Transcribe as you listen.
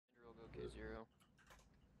0.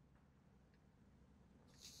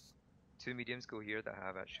 2 mediums go here that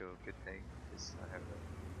have actual good ping. Because I have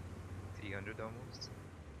like 300 almost.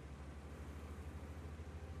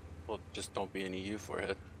 Well, just don't be an EU for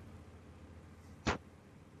it.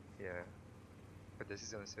 Yeah. But this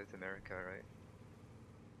is on South America, right?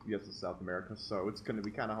 Yes, it's South America, so it's gonna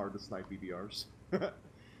be kind of hard to snipe EBRs.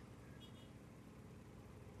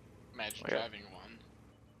 Imagine driving one.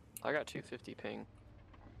 I got 250 ping.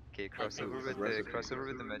 Okay, crossover with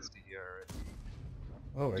the meds to here already.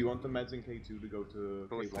 Oh, Do you want the meds in K2 to go to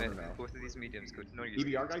K1 or now? Both of these mediums go to no.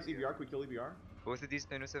 EBR guys, EBR, quick kill EBR. Both of these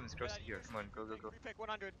 907s cross to here. Come on, go. Pick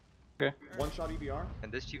 100. Okay. One shot EBR.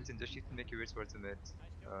 And this chieftain make your way towards the mid.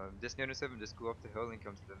 This 907 just go up the hill and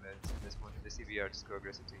come to the mid. And this EBR just go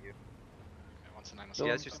aggressive to you.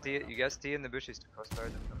 You guys stay in the bushes to crossfire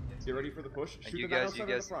them. Get ready for the push. And Shoot you the guys, 907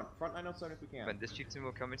 in the front. Front 907 if we can. And this chieftain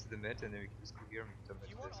will come into the mid and then we can just go here and come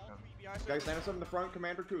into this. Guys, 907 in the front,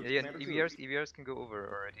 Commander Cooch. Yeah, EBRs can go over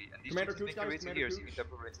already. And these Commander chieftains Cooch, make their way guys, to here so you can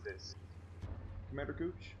jump over into this. Commander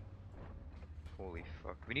Cooch. Holy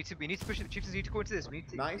fuck. We need to push it. The chieftains need to go into this. We need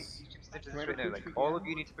to nice. Into this right now. Like, all of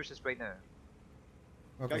you need to push this right now.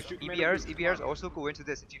 Okay. Guys, shoot EBRs also go into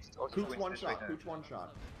this. The chieftains also Cooch go into one this shot, right now. Cooch one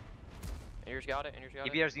shot. Ender's got it.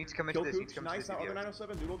 EBRs need to come into this. Need to come nice, into this. Other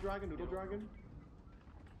 907, Noodle Dragon.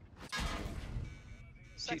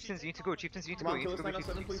 Chieftains need to go. Come on, kill this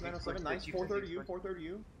 907, please. 907, nice. 430 you, 430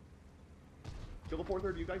 you. Kill the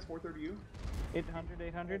 430 you guys, 430 you.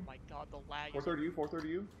 800. Oh my god, the lag. 430 you, 430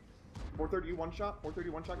 you. 430 you, one shot. 430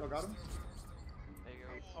 one shot. Y'all got him. There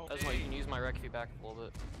you go. That's why you can use my rec if you back a little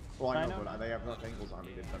bit. Well, I know, but they have enough angles on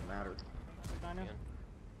me. It doesn't matter.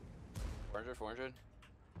 400. 400.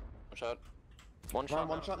 One shot. One shot.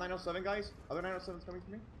 One shot. 907 guys. Other 907's coming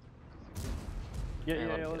to me.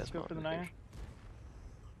 Yeah. Let's go for the 9.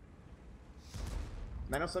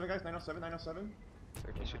 907 guys. 907.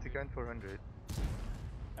 Okay, shoot the gun 400.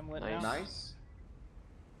 I'm lit now. Nice.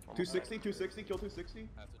 260. Kill 260.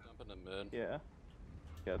 I have to jump in the mid. Yeah.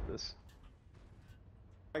 Got this.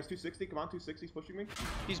 Guys, 260. Come on, 260's pushing me.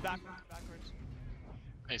 He's backwards.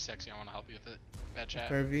 Hey, sexy, I want to help you with it. Bad chat.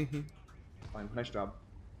 Fine. Nice job.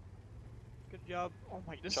 Good job. Oh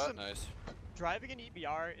my, this Shot, is nice. driving an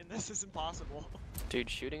EBR in this is impossible. Dude,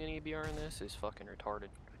 shooting an EBR in this is fucking retarded.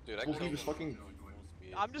 Dude, I Well, can he was fucking.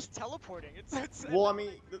 I'm just teleporting. It's Well, I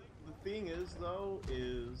mean, the thing is though,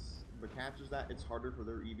 the catch is that it's harder for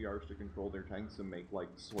their EBRs to control their tanks and make like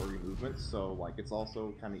swervy movements. So like, it's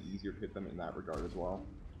also kind of easier to hit them in that regard as well.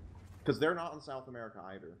 Because they're not in South America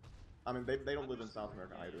either. I mean, they don't live in South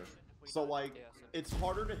America either. So like, it's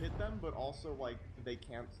harder to hit them, but also like they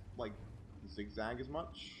can't like zigzag as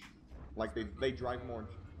much. Like they drive more.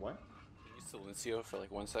 What? Can you Silencio for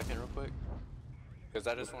like 1 second real quick? Because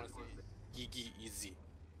I just want to see Gigi easy.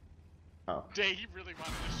 Oh. Jay, he really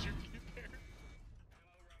wanted to shoot you there.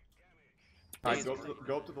 Alright,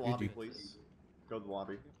 go up to the lobby, please. Go to the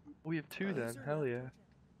lobby. We have 2 then. Hell yeah.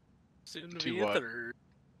 Soon to 2 be what?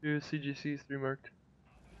 2 CGCs, 3 marked.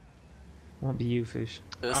 Won't be you, fish.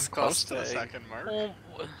 I'm close to the second mark.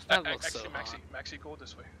 That looks so Maxi, go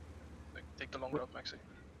this way. Like, take the long route, Maxi.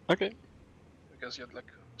 Okay. Because you had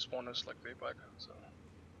like spawners like way back, so.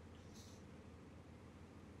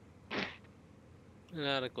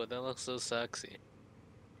 Inadequate, that looks so sexy.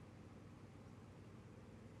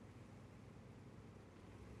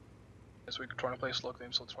 Yes, we're trying to play a slow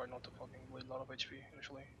game, so try not to fucking bleed a lot of HP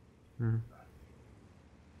initially.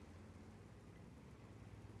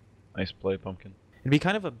 Nice play, Pumpkin. It'd be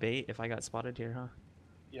kind of a bait if I got spotted here, huh?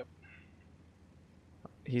 Yep.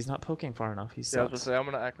 He's not poking far enough. He's. Yeah, I was gonna say I'm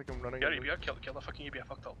gonna act like I'm running. Yeah, EBR, kill the fucking EBR,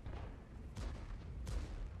 fucked up.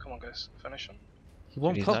 Come on, guys, finish him. He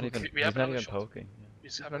won't He's poke. not even, We have not even another shot. poking.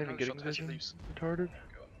 He's not even getting vision. Retarded.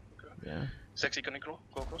 Yeah. Sexy, can you go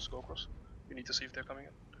across, go across. We need to see if they're coming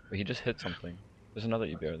in. But he just hit something. There's another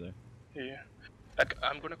EBR there. Yeah. Like,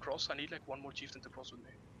 I'm gonna cross, I need like one more chieftain to cross with me.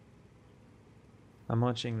 I'm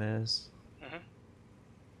watching this. Should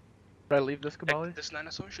I leave this, Kabali? Like, this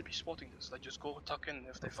 907 should be spotting this. Like, just go tuck in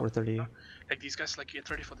if they 430. Like, these guys, like, get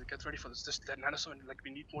ready for this. This 907, like,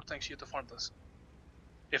 we need more tanks here to farm this.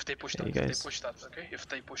 If they push that, Hey, if they guys. push that, okay? If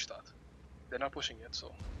they push that. They're not pushing yet,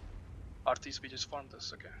 so. RTs, we just farm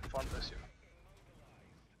this, okay? Farm this here.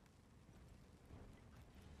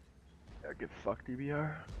 Yeah, get fucked,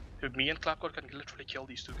 EBR. Dude, me and Clapcore can literally kill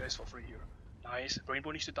these 2 guys for free here. Nice.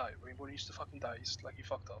 Rainbow needs to die. Rainbow needs to fucking die. He's like, he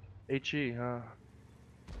fucked up. HE, huh?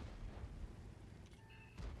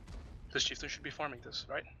 This chieftain should be farming this,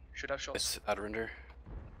 right? Should have shots. It's Adrender.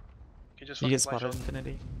 Can just You fucking get flash spotted, out.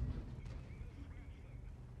 Infinity.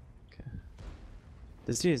 Okay.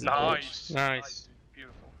 This dude is. Nice. Nice. Dude.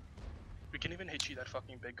 Beautiful. can even hit you that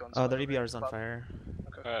fucking big guns. Oh, their EBR's on fire.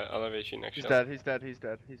 Okay. I'll have HE next He's shot. dead, he's dead, he's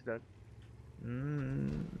dead, he's dead.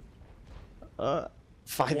 5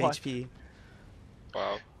 What? HP.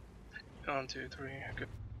 Wow. 1, 2, 3. Good.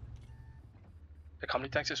 Like, how many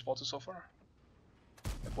tanks you spotted so far?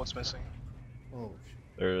 Like, what's missing? Oh shit.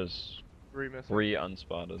 There's 3 missing. 3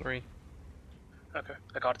 unspotted. 3. Okay.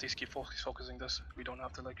 Like, RTs keep focusing this. We don't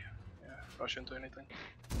have to, like, rush into anything.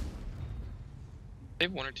 They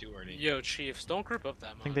have 1 or 2 already. Yo, Chiefs, don't group up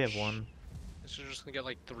that much. I think they have 1. This is just gonna get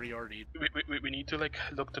like 3 RD. We need to, like,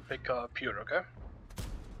 look to pick Pure, okay?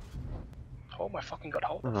 Oh my fucking god,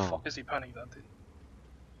 how the fuck is he panning that, dude?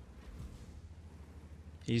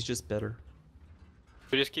 He's just better.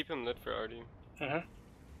 We just keep him lit for RD.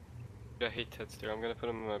 Mm-hmm. I hate Ted's there. I'm gonna put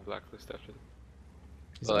him on my blacklist after.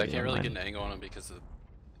 Well, I can't really get an angle on him because if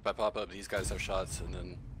I pop up, these guys have shots, and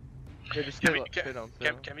then Yeah, just Can stay we,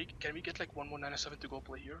 down, can we get like 1 more 907 to go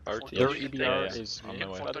play here? RT. Their Their EBR is on the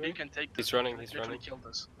way. 430 can take this. He's running, Like, he's literally running. kill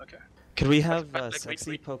this. Okay. Could we have Like,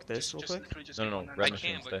 Sexy wait, poke this real quick? literally just No, get no, 1 Red I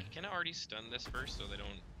Machine can, stay. but can I already stun this first so they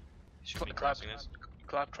don't shoot me Clap, crossing this?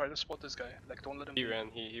 Clap, try to spot this guy. Like, don't let him. He ran.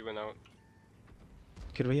 He went out.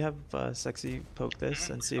 Could we have Sexy poke this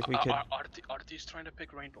and see if we could? RT is trying to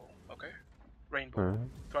pick Rainbow. Okay. Rainbow.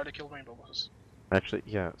 Try to kill Rainbow, bosses. Actually,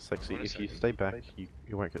 yeah, Sexy, Wait a if you second. stay back, you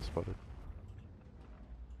won't get spotted.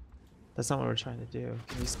 That's not what we're trying to do.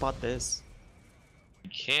 Can we spot this? You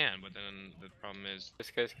can, but then the problem is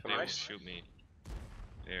This guy's they coming. will shoot me.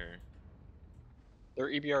 There. Their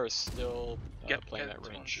EBR is still playing Get that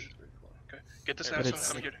range. 1, 2, 3, 4. Okay. Get this But 907 it's-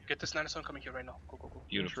 coming here. Get this 907 coming here right now. Go, go, go.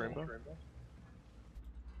 Beautiful.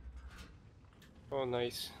 Oh,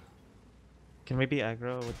 nice. Can we be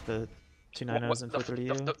aggro with the 2 9s and 430?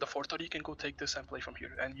 The 430 can go take this and play from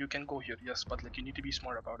here, and you can go here, yes, but like you need to be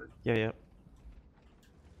smart about it. Yeah, yeah.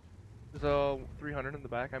 There's a 300 in the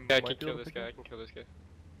back. Yeah, I might can be able kill to this pick guy. him. I can kill this guy.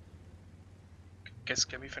 Guess,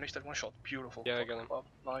 can we finish that one shot? Beautiful. Yeah, I Fucking got him. club.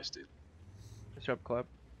 Nice, dude. Nice job, Clap.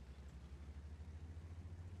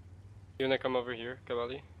 You wanna come over here,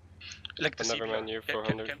 Cavalli? Like the Never CBR. mind, you're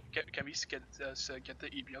 400. Can we get the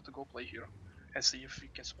EBR to go play here and see if we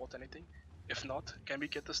can spot anything? If not, can we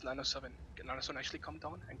get this 907? Can 907 actually come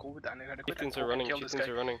down and go with the inadequate and Chieftains go are and running. kill this Chieftains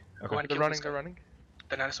guy? are running. Go and They're kill running, this guy. they're running.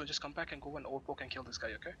 The 907 just come back and go and overpoke and kill this guy,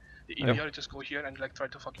 okay? The EBR just go here and like try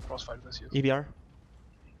to fucking crossfire this here. EBR?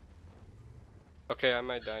 Okay, I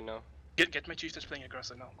might die now. Get my chieftains playing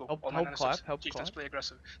aggressive now. Go. Help- All help 907s. Clap, help Chieftains Clap. play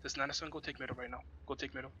aggressive. This 907 go take middle right now. Go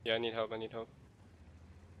take middle. Yeah, I need help. I need help.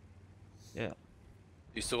 Yeah.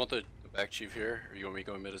 You still want the back chief here, or you want me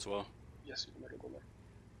going mid as well? Yes, you middle, go mid.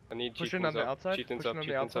 I need Pushing chieftains on the up. outside, Chieftains pushing up. on the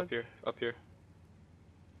Chieftains up outside. here. Up here.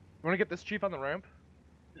 You wanna get this chief on the ramp?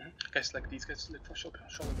 Guys, like these guys, like show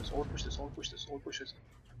them this. All push this. All push this. All push this.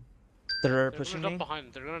 They're They're pushing gonna me. dump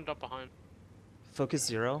behind. They're gonna dump behind. Focus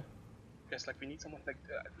 0. Guys, like we need someone like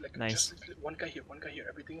Nice. just one guy here, one guy here.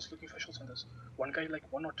 Everything is looking for shots on this. One guy, like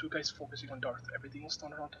 1 or 2 guys focusing on Darth. Everything else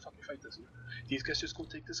turn around to fucking fight this. These guys just go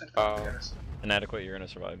take this and fight the guys. Inadequate, you're gonna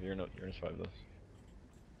survive. You're gonna survive this.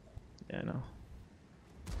 Yeah, I know.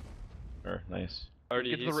 Nice.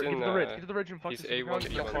 Already, Get to he's the, in, get to the ridge, get to the ridge and fuck he's this. A1,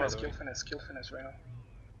 Kill B1 finesse, by the way. kill finesse right now.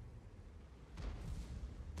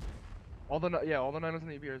 All the all the 9s and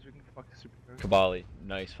the EBRs, we can fuck the super. Kabali,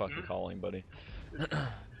 nice fucking calling, buddy. Great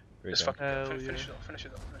Just job. fucking finish it off, finish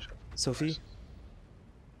it off, finish it off. Sophie?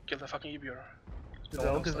 Kill the fucking EBR.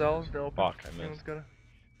 Gazelle, they're open. Fuck, I Anyone's missed. got it.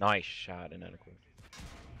 Nice shot, inadequate.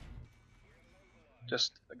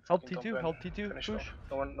 Just like Help fucking T2, jump in, help T2, finish it push.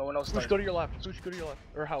 off. No one else Push, dies. go to your left. Push, go to your left.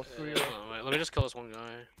 Or house, go to your left. Wait, let me just kill this one guy.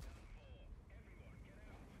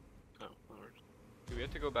 Oh, Lord. Do we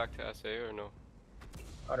have to go back to SA or no?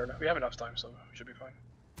 I don't know. We have enough time, so we should be fine.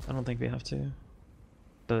 I don't think we have to.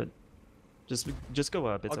 But just go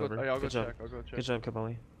up, it's I'll go, over. I'll go Good job. check, I'll go check. Good job,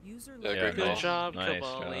 Kabali. Yeah, Good job, Nice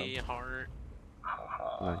Kabali, job. heart.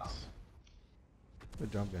 Nice.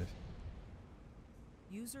 Good job, guys.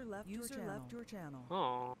 User left your channel.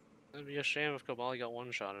 Oh, it'd be a shame if Kabali got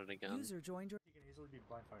one-shotted again. User joined your. You can easily be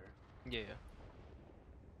blind fire. Yeah.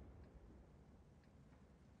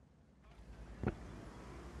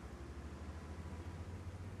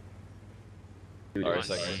 Alright,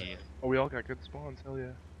 second. Oh, we all got good spawns, hell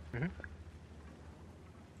yeah.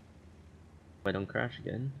 Wait, don't crash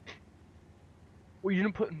again. Well, you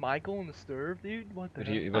didn't put Michael in the stirb, dude? What the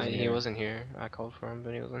But heck? he wasn't here. I called for him,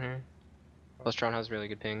 but he wasn't here. Plus, Tron has really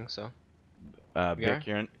good ping, so. Bick,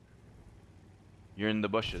 you're in the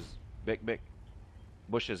bushes. Bick.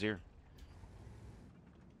 Bushes here.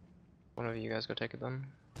 One of you guys go take it then.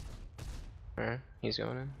 Alright, he's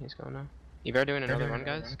going in. He's going now. EBR doing another run,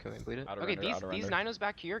 guys? Can we bleed it? Auto Okay, render, these Ninos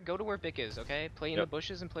back here, go to where Bick is, okay? Play in the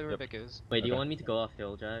bushes and play where Bick is. Wait, do you want me to go off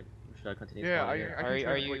hill, Jack? Or should I continue? Yeah, spawning here?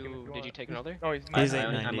 Are you? Did you take another? No, he's He's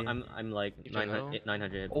not. 890. I'm like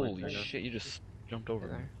 900. Holy shit, you just jumped over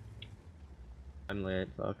me. I'm lit.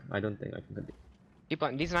 Fuck. I don't think I can continue. Keep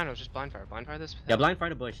blind. These Ninos just blind fire this. Yeah, blind fire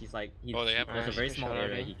the bush. He's like, Oh, they have there's a Nice. very Good small shot area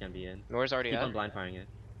already. he can be in. Nora's already Keep up. on blind firing it.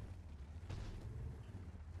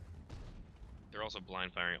 They're also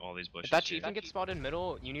blind firing all these bushes. If that chieftain gets spotted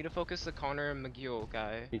middle, you need to focus the Connor McGill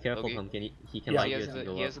guy. Be careful, Logie. Pumpkin. He can Yeah, light he you has as you the,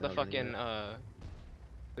 go he has up the and everything. fucking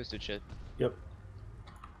boosted shit. Yep.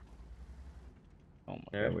 Oh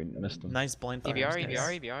my god, we missed him. Nice blind fire.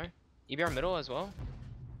 EBR middle as well.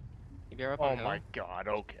 EBR up Oh on hill. my god,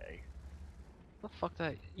 okay. What the fuck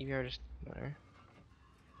that EBR just whatever.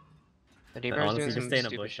 That But EBR is honestly, doing just some stay in a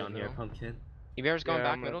stupid bush shit down here, middle. Pumpkin. EBR's going Yeah,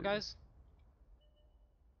 back I'm middle, ready. guys.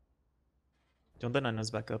 Don't the Ninos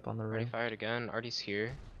back up on the Already right. fired again. Artie's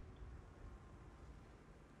here.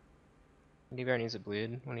 EBR needs a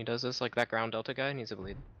bleed when he does this. Like that ground delta guy needs a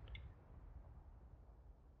bleed.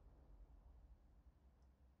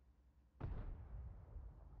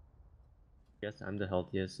 Yes, I'm the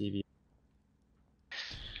healthiest EV.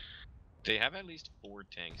 They have at least 4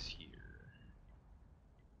 tanks here.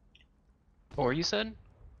 Or you said?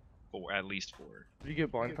 Or at least 4. Did you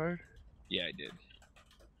get blind fired? Yeah, I did.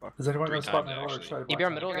 Is anyone 3 gonna spot times, my order? actually.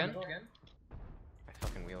 EBR middle again? I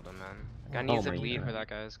fucking wheeled him, man. Guy Oh needs a my bleed God. for that,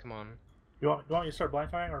 guys. Come on. You want me to start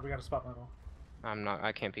blind firing, or are we gonna spot middle? I'm not.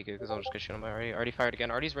 I can't peek it because I'll just get shit on by Artie. Artie fired again.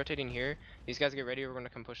 Artie's rotating here. These guys get ready. We're gonna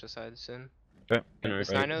come push this side soon. Okay. This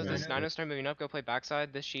Ninos start moving up. Go play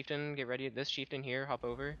backside. This chieftain, get ready. This chieftain here, hop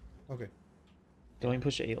over. Okay. Don't we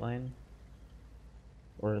push 8 line?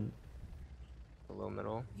 Or Below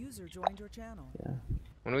middle. User joined your channel. yeah.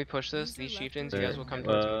 When we push this, these chieftains, you guys will come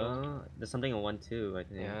towards middle. There's something in 1-2, I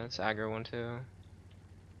think. Yeah, it's aggro 1-2.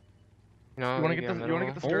 No, You wanna get EBR the you wanna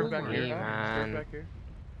get the stirred back Holy here now? man. Stirred back here.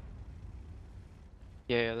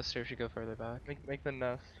 Yeah, the stir should go further back. Make the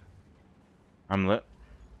nest. I'm lit.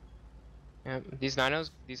 Yeah, these Ninos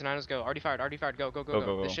go. Already fired, go.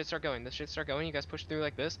 Go. This shit start going, You guys push through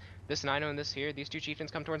like this. This Nino and this here. These two chieftains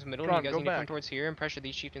come towards middle, John, and you guys go need to come back. towards here and pressure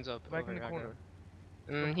these chieftains up. Back over in the aggro. corner.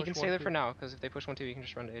 He Don't can push stay there 1-2. for now, because if they push 1-2, you can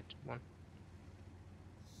just run to 8-1.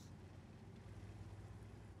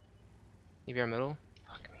 EBR middle.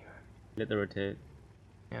 Fuck me, man. Let the rotate.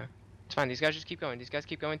 Yeah. It's fine, these guys just keep going. These guys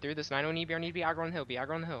keep going through. This Nino and EBR need to be aggro on the hill. Be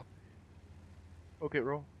aggro on the hill. Okay,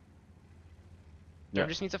 roll. Joe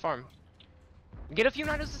just needs a farm. Get a few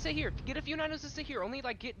Ninos to stay here. Only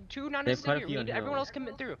like get 2 Ninos to stay here. We need everyone else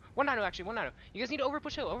commit through. 1 Nino actually, 1 Nino. You guys need to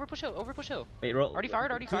overpush hill. Wait, roll. Already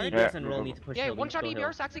fired. Two EBRs and roll need to push Yeah, hill. one shot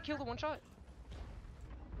EBR, actually kill the 1 shot.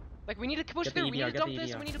 Like we need to push Get the through. We EBR, need to get dump the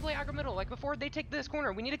this. EBR. We need to play aggro middle. Like before they take this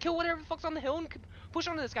corner, we need to kill whatever the fuck's on the hill and push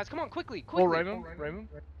onto this guys. Come on, quickly. Roll Raymond. Raymond.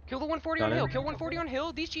 Kill the 140 Got on it. hill. Kill 140 on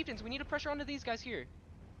hill. These chieftains. We need to pressure onto these guys here.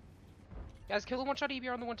 Guys, kill the 1 shot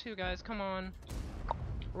EBR on the 1-2, guys. Come on.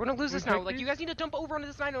 We're gonna lose this now. Like you guys need to dump over onto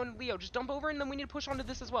this Nino and Leo. Just dump over and then we need to push onto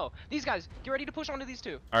this as well. These guys, get ready to push onto these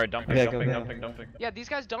 2. Alright, dumping. Yeah, these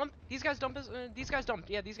guys dump. These guys dump. These guys dump.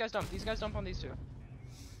 Yeah, these guys dump. These guys dump on these 2.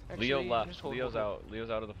 Leo Actually, left. just hold. Leo's out. Leo's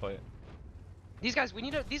out of the fight. These guys, we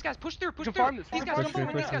need to. These guys push through. You can farm this. These guys Push dump through,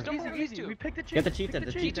 over. push These guys through. dump over these 2. We picked the chief. Get the chieftain.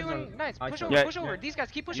 The Keep chieftain's doing on. nice. Push I over. saw. Push over. These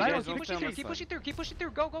guys keep pushing Nice. through. Keep pushing through. Keep pushing through. Keep pushing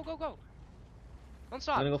through. Go. Don't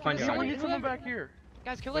stop. I'm gonna go find Someone your needs someone back here.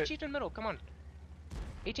 Guys, kill that chieftain middle. Come on.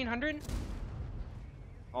 1800.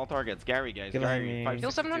 All targets. Gary, guys. Get behind me. Gary.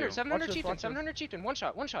 Kill 700. 700 Watch this, chieftain. watch this. 700 chieftain. 1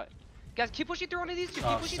 shot. Guys, keep pushing through onto these 2.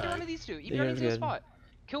 Keep pushing through onto these 2. Yeah, EBR needs to good. spot.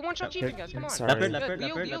 Kill 1 shot chieftain, guys. Come on. Sorry. Leopard, Good. leopard.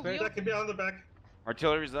 Leo. That could be on the back.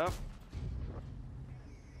 Artillery's up.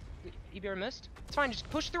 EBR missed. It's fine. Just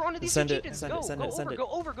push through onto these 2 Send it, chieftains. send it, send it, send it. Go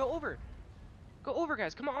over,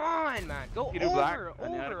 guys. Come on, man. Go You do black.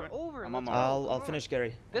 over. I'm on Let's my- go. I'll finish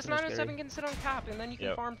Gary. This I'll 907 finish Gary. can sit on cap, and then you can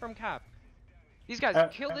Yep. farm from cap. These guys,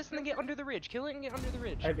 kill this and then get under the ridge. Kill it and get under the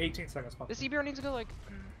ridge. I have 18 seconds. This EBR needs to go like.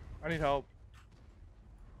 I need help.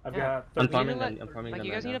 I've Yeah. got. I'm 13. farming let- them. I'm farming Like them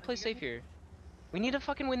you guys right need now. to play safe here. We need to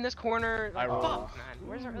fucking win this corner. I roll. Fuck, man.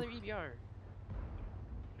 Where's our other EBR?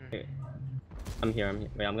 Okay. I'm here.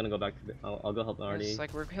 Wait, I'm gonna go back to the. I'll go help Artie. It's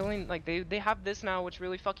like we're killing. Like they have this now, which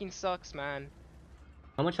really fucking sucks, man.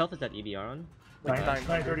 How much health is that EBR on?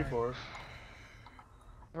 934.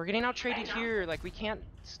 We're getting out traded here. Like we can't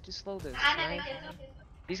just slow this. Right?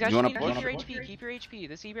 These guys You just wanna need to push? keep your HP. Keep your HP.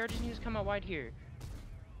 This EBR just needs to come out wide here.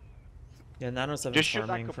 Yeah, 907 Just shoot that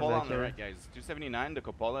farming from Coppola back on the here. right, guys. 279. The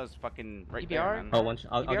Coppola is fucking right EBR? there, man. Oh, one shot.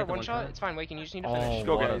 I'll EBR get the 1 shot. It's fine. Waking. You just need to Oh, finish.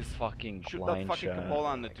 Go, what guys. a fucking Shoot that blind fucking shot. Coppola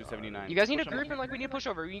on the 279. You guys need to Push him. group and like we need to push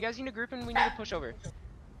over. You guys need to group and we need to push over.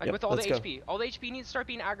 Like Yep, with all the let's go. HP. All the HP needs to start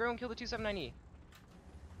being aggro and kill the 279E.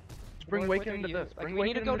 Bring Roll Waken into 430U. this. Like Bring we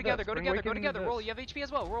need to Waken go into together, this. go Bring together, go Waken into together. Roll, this. you have HP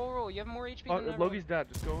as well. Roll. You have more HP than everyone. Logi's dead.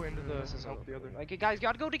 Just go into the This is help the other. Like guys, you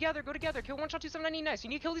gotta go together, Kill one shot 279E, nice. You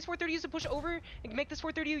need to kill these 430Us to push over and make this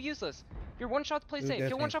 430U useless. If you're one shots, play safe.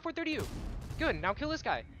 Kill one shot 430U. Good, now kill this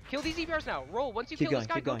guy. Kill these EBRs now. Roll. Once you kill this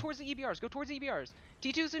guy, go towards the EBRs. Go towards the EBRs.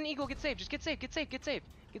 T2's an eagle, get safe. Just get safe. Get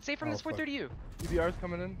safe from this 430U. EBR's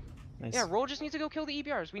coming in. Nice. Yeah, Roll just needs to go kill the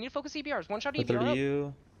EBRs. We need to focus EBRs. One shot EBR up.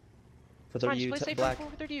 430U. It's fine, just play 430U, safe black. from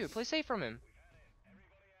 430U. Play safe from him.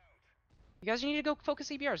 You guys need to go focus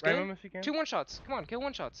EBRs. Ram Good. him if you can. 2 1-shots. Come on, kill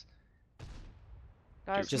 1-shots.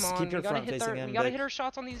 Guys, Just come on. keep your We gotta front hit facing him, we gotta Vic. hit our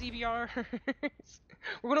shots on these EBRs.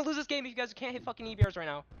 We're gonna lose this game if you guys can't hit fucking EBRs right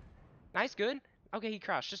now. Nice, good. Okay, he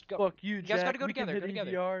crashed. Just go. Fuck you, You guys Jack. gotta go We can together. hit Go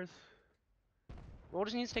together. EBRs. Roll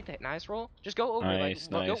just needs to take the hit. Nice, Roll. Just go over. Nice,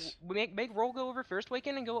 like, nice. Go, make Roll go over first,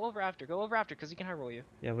 Waken, and go over after. Go over after, because he can high roll you.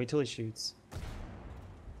 Yeah, wait till he shoots.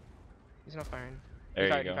 He's not firing.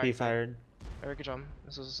 There you go. He fired. Alright, good job.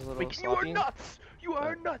 This was a little Wait, you are nuts! You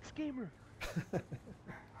are nuts, gamer!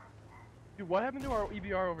 Dude, what happened to our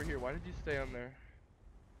EBR over here? Why did you stay on there?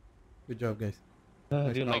 Good job, guys.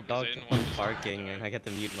 Dude, my dog kept barking and I get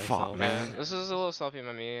to mute myself. Man, this is a little sloppy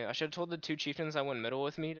by me. I should have told the 2 chieftains that went middle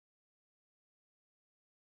with me